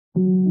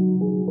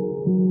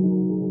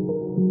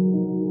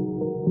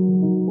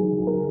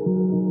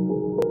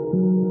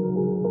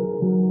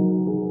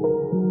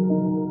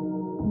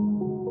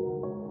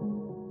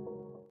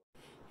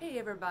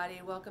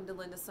welcome to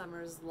Linda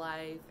Summers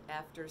Life.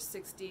 After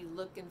 60,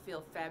 look and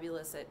feel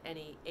fabulous at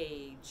any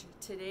age.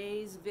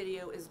 Today's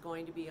video is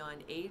going to be on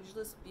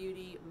Ageless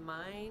Beauty,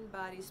 Mind,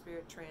 Body,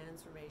 Spirit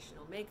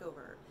Transformational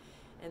Makeover.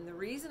 And the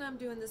reason I'm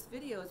doing this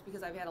video is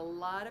because I've had a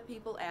lot of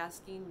people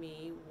asking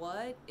me,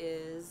 what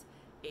is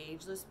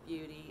Ageless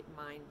Beauty,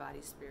 Mind, Body,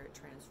 Spirit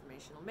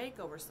Transformational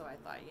Makeover? So I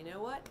thought, you know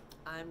what?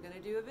 I'm going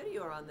to do a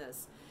video on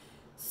this.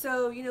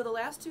 So, you know, the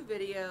last two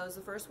videos,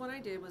 the first one I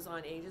did was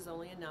on age is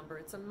only a number.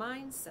 It's a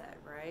mindset,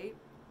 right?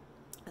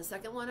 The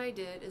second one I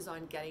did is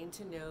on getting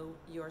to know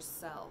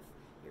yourself,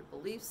 your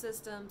belief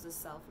systems, the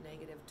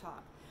self-negative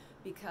talk.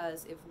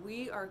 Because if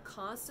we are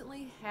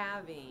constantly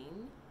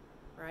having,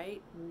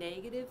 right,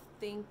 negative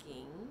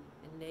thinking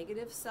and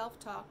negative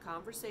self-talk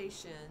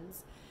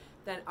conversations,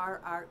 then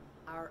our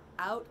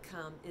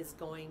outcome is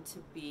going to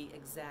be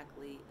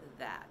exactly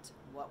that.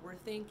 What we're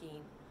thinking,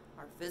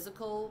 our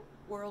physical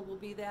world will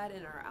be that,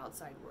 and our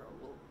outside world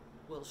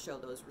will show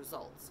those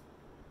results.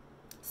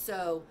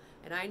 So,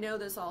 and I know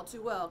this all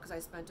too well because I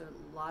spent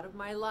a lot of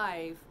my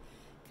life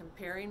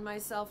comparing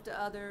myself to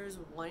others,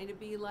 wanting to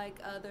be like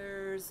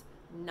others,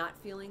 not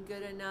feeling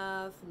good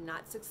enough,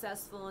 not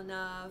successful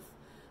enough,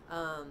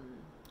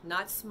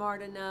 not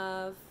smart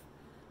enough,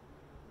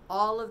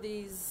 all of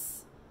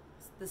these,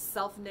 the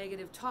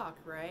self-negative talk,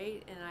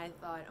 right? And I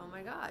thought, oh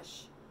my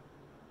gosh,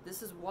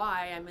 this is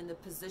why I'm in the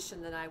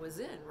position that I was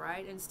in,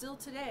 right? And still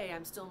today,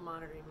 I'm still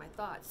monitoring my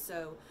thoughts.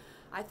 So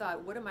I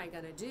thought, what am I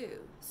going to do?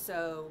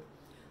 So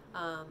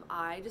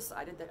I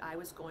decided that I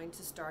was going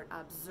to start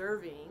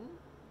observing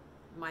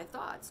my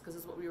thoughts, because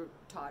this is what we were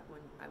taught when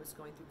I was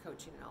going through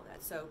coaching and all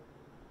that. So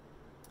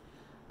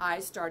I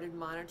started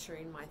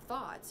monitoring my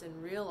thoughts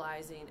and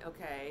realizing,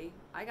 okay,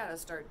 I got to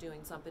start doing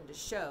something to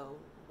show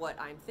what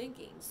I'm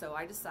thinking. So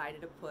I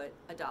decided to put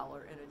 $1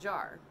 in a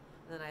jar.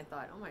 And then I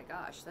thought, oh my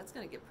gosh, that's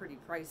going to get pretty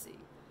pricey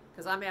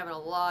because I'm having a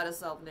lot of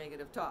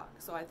self-negative talk.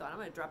 So I thought, I'm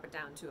going to drop it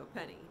down to a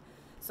penny.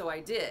 So I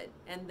did.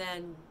 And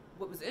then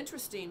what was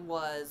interesting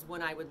was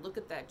when I would look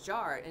at that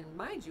jar, and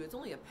mind you, it's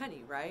only a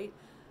penny, right?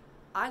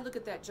 I look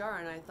at that jar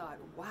and I thought,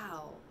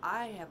 wow,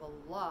 I have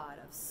a lot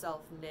of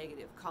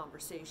self-negative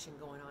conversation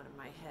going on in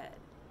my head.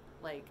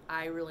 Like,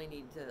 I really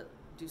need to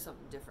do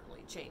something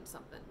differently, change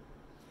something.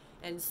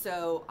 And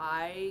so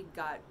I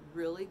got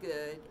really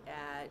good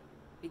at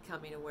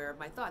becoming aware of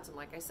my thoughts. And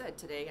like I said,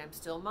 today I'm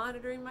still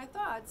monitoring my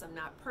thoughts. I'm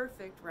not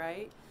perfect,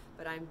 right?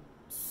 But I'm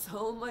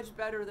so much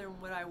better than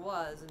what I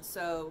was. And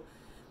so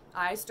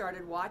I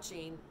started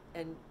watching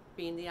and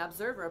being the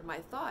observer of my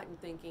thought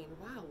and thinking,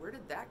 wow, where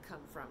did that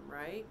come from,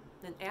 right?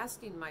 And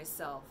asking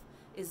myself,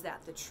 is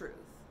that the truth?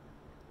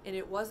 And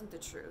it wasn't the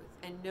truth.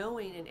 And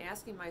knowing and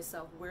asking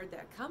myself where'd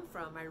that come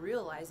from, I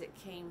realized it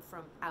came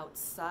from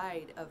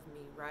outside of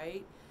me,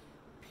 right?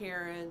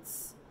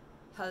 Parents,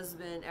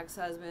 husband,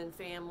 ex-husband,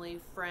 family,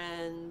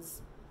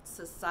 friends,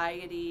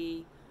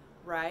 society,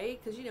 right?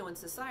 Because, you know, in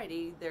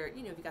society, there,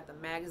 you know, if you got the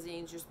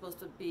magazines, you're supposed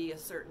to be a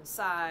certain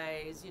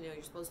size, you know,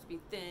 you're supposed to be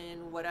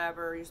thin,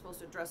 whatever, you're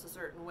supposed to dress a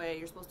certain way,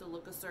 you're supposed to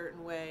look a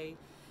certain way,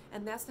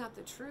 and that's not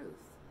the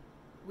truth.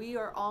 We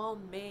are all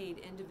made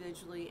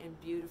individually and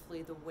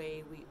beautifully the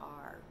way we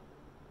are,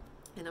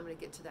 and I'm going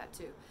to get to that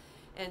too.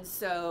 And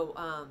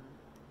so,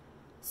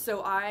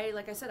 so I,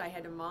 like I said, I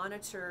had to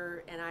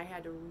monitor and I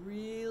had to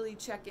really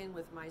check in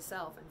with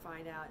myself and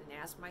find out and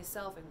ask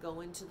myself and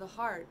go into the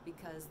heart,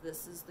 because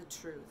this is the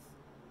truth.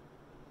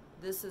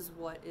 This is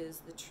what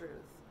is the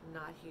truth,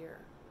 not here.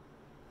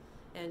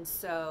 And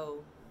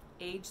so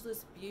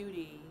Ageless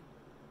Beauty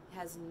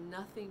has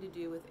nothing to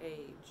do with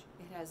age.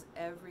 It has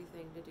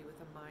everything to do with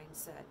a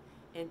mindset.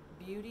 And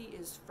beauty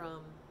is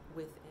from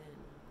within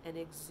and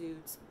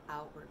exudes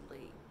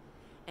outwardly.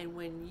 And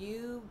when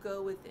you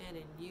go within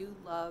and you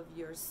love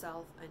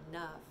yourself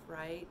enough,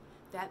 right,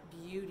 that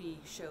beauty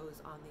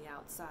shows on the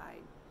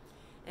outside.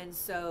 And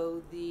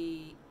so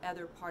the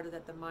other part of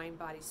that, the mind,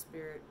 body,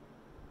 spirit,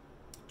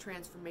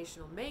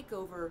 transformational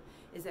makeover,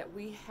 is that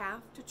we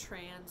have to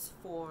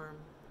transform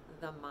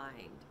the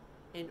mind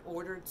in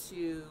order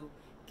to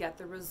get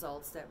the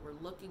results that we're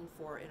looking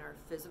for in our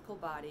physical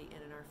body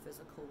and in our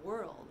physical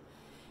world.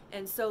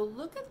 And so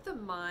look at the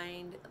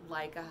mind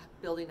like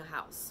building a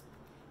house.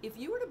 If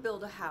you were to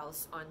build a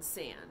house on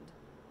sand,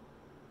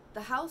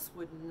 the house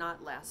would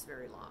not last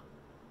very long.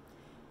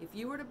 If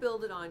you were to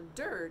build it on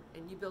dirt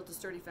and you built a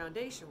sturdy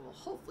foundation, well,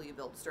 hopefully you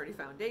built a sturdy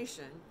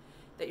foundation,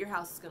 that your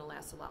house is going to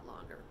last a lot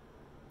longer.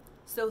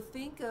 So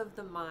think of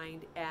the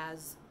mind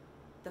as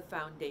the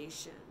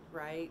foundation,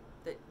 right?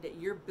 That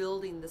you're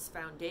building this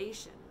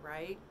foundation,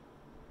 right?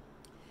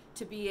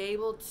 To be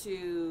able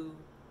to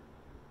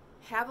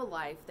have a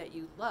life that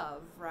you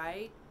love,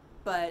 right?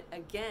 But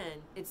again,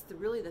 it's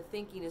really the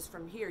thinking is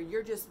from here.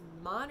 You're just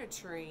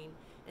monitoring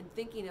and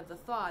thinking of the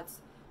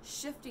thoughts,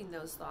 shifting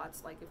those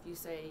thoughts. Like if you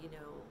say, you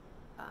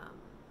know,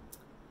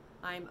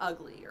 I'm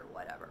ugly or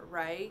whatever,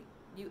 right?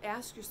 You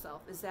ask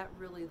yourself, is that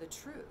really the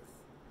truth?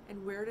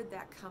 And where did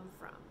that come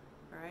from,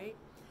 right?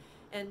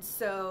 And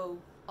so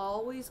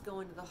always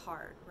go into the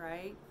heart,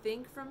 right?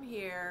 Think from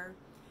here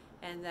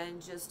and then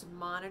just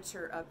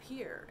monitor up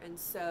here. And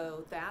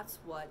so that's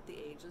what the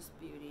Ageless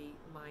Beauty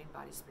Mind,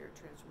 Body, Spirit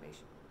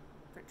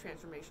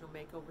Transformational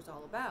Makeover is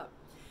all about.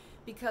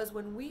 Because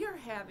when we are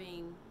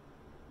having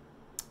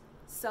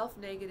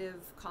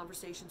self-negative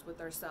conversations with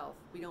ourselves,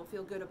 we don't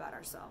feel good about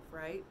ourselves,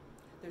 right?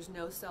 There's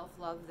no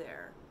self-love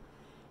there.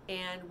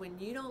 And when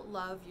you don't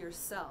love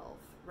yourself,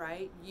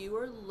 right, you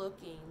are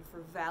looking for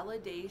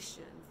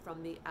validation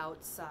from the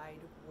outside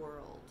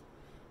world.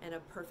 And a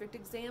perfect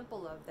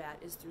example of that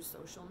is through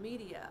social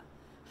media.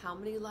 How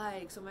many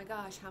likes? Oh my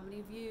gosh, how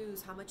many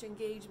views? How much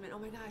engagement? Oh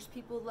my gosh,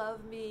 people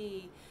love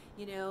me.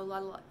 You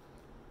know,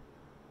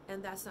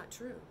 and that's not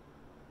true.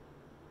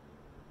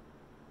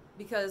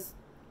 Because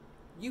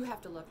you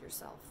have to love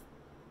yourself.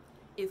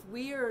 If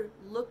we are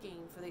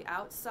looking for the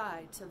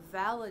outside to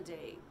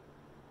validate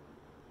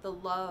the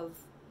love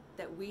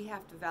that we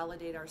have to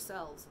validate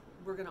ourselves,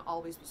 we're going to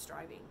always be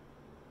striving.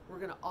 We're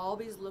going to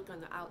always look on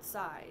the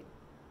outside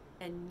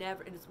and it's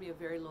going to be a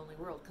very lonely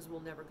world, because we'll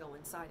never go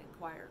inside and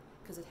inquire,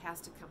 because it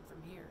has to come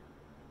from here.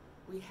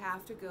 We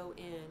have to go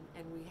in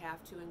and we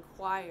have to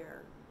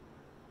inquire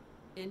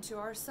into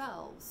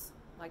ourselves,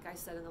 like I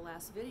said in the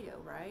last video,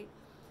 right?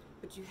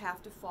 But you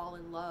have to fall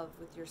in love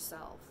with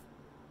yourself.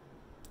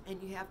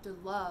 And you have to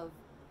love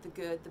the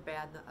good, the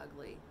bad, and the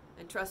ugly.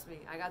 And trust me,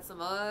 I got some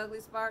ugly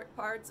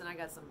parts, and I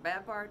got some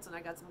bad parts, and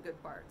I got some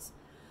good parts.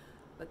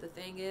 But the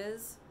thing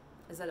is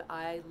that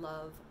I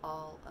love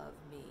all of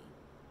me.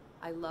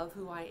 I love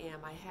who I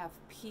am. I have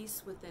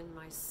peace within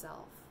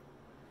myself.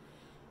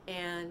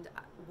 And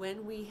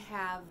when we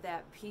have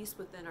that peace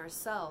within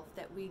ourselves,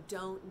 that we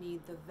don't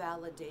need the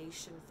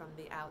validation from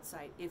the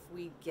outside. If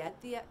we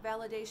get the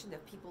validation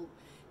that people,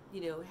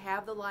 you know,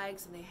 have the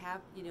likes and they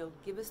have, you know,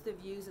 give us the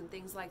views and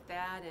things like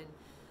that, and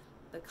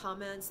the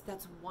comments,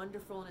 that's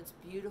wonderful and it's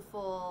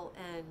beautiful,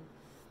 and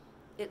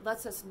it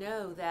lets us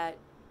know that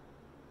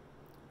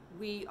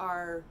we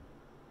are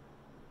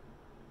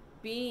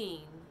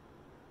being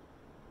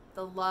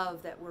the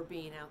love that we're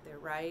being out there,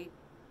 right?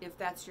 If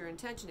that's your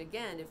intention.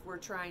 Again, if we're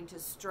trying to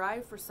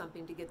strive for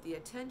something to get the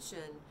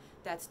attention,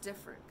 that's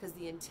different, because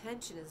the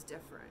intention is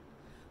different.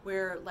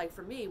 Where, like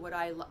for me, what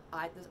I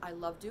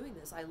love doing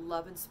this. I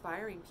love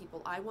inspiring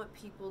people. I want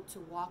people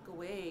to walk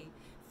away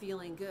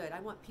feeling good.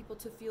 I want people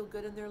to feel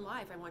good in their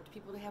life. I want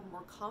people to have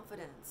more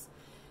confidence.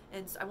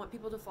 And I want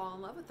people to fall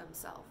in love with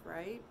themselves,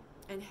 right?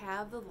 And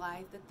have the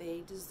life that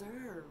they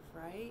deserve,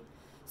 right?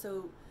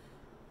 So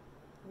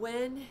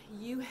when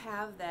you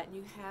have that, and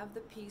you have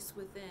the peace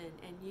within,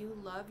 and you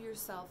love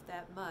yourself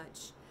that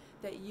much,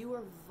 that you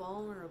are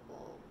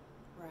vulnerable,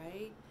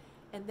 right?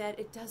 And that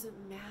it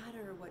doesn't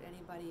matter what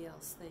anybody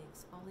else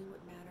thinks. Only what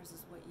matters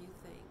is what you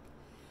think.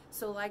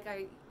 So like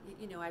I've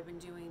been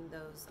doing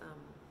those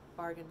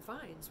bargain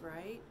finds,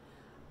 right?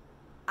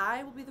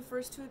 I will be the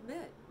first to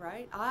admit,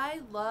 right?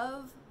 I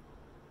love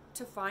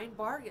to find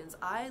bargains.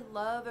 I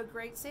love a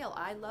great sale.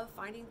 I love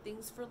finding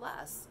things for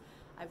less.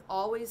 I've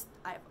always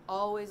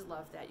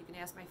loved that. You can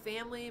ask my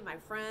family, my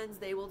friends,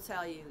 they will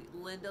tell you,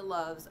 Linda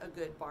loves a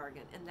good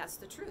bargain. And that's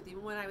the truth.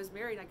 Even when I was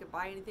married, I could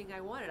buy anything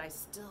I wanted. I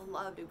still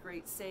loved a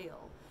great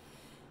sale.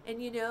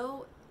 And you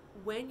know,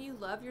 when you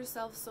love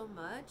yourself so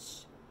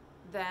much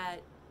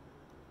that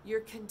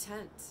you're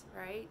content,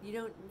 right? You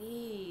don't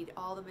need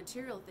all the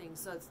material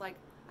things. So it's like,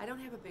 I don't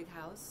have a big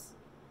house.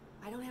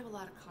 I don't have a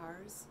lot of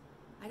cars.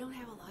 I don't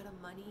have a lot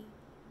of money.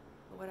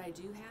 But what I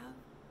do have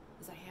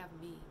is I have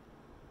me.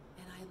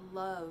 And I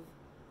love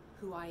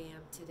who I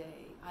am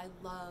today. I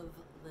love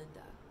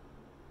Linda,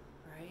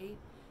 right?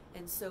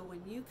 And so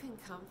when you can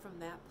come from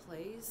that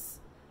place,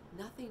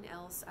 nothing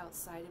else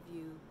outside of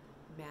you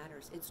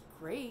matters. It's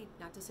great,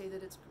 not to say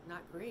that it's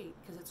not great,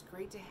 because it's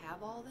great to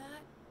have all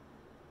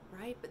that,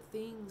 right? But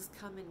things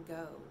come and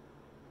go.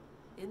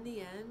 In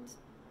the end,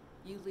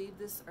 you leave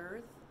this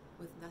earth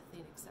with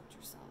nothing except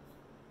yourself.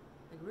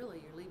 And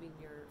really, you're leaving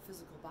your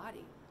physical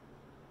body.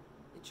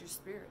 It's your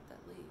spirit that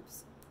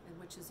leaves, and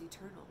which is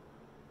eternal.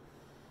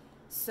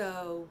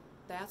 So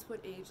that's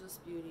what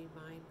Ageless Beauty,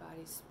 Mind,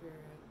 Body,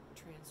 Spirit,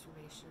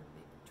 Transformational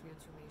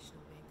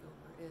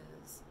Makeover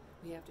is.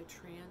 We have to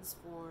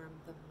transform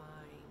the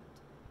mind,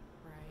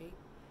 right?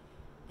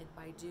 And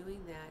by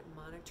doing that,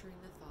 monitoring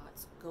the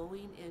thoughts,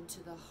 going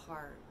into the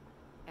heart,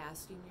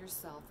 asking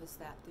yourself, is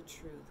that the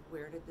truth?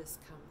 Where did this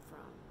come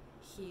from?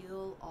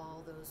 Heal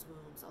all those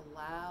wounds.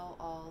 Allow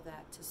all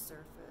that to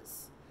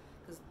surface.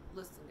 Because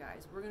listen,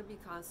 guys, we're going to be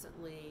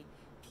constantly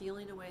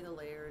peeling away the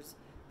layers.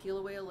 Peel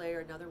away a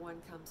layer, another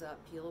one comes up.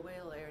 Peel away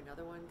a layer,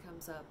 another one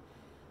comes up.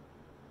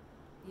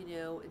 You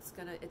know,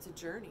 it's a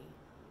journey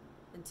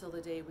until the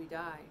day we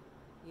die.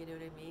 You know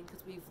what I mean?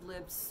 Because we've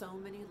lived so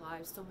many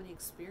lives, so many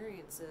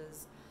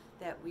experiences,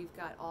 that we've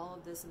got all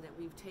of this, and that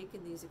we've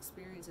taken these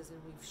experiences and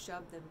we've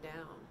shoved them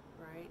down,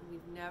 right? And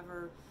we've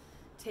never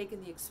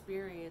taken the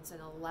experience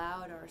and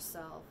allowed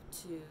ourselves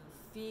to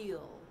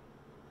feel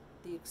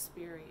the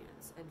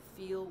experience and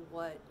feel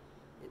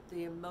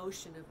the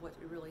emotion of what's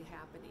really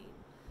happening.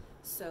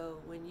 So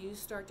when you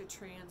start to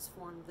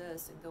transform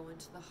this and go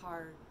into the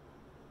heart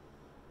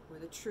where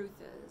the truth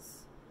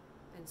is,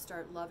 and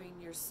start loving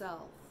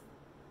yourself,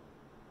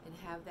 and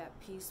have that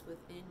peace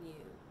within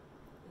you,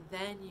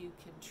 then you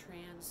can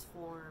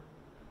transform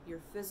your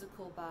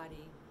physical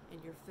body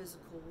and your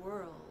physical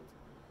world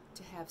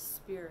to have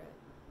spirit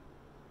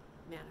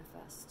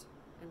manifest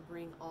and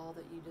bring all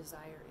that you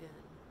desire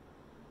in.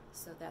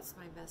 So that's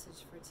my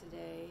message for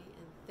today,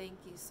 and thank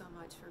you so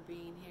much for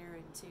being here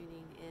and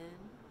tuning in.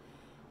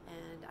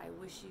 And I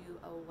wish you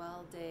a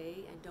well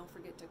day, and don't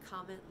forget to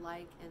comment,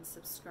 like, and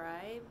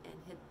subscribe, and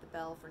hit the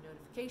bell for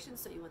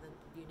notifications so you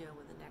know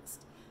when the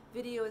next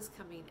video is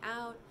coming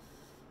out.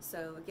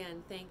 So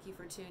again, thank you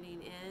for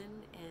tuning in,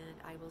 and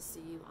I will see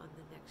you on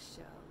the next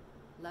show.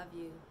 Love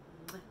you.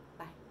 Mwah.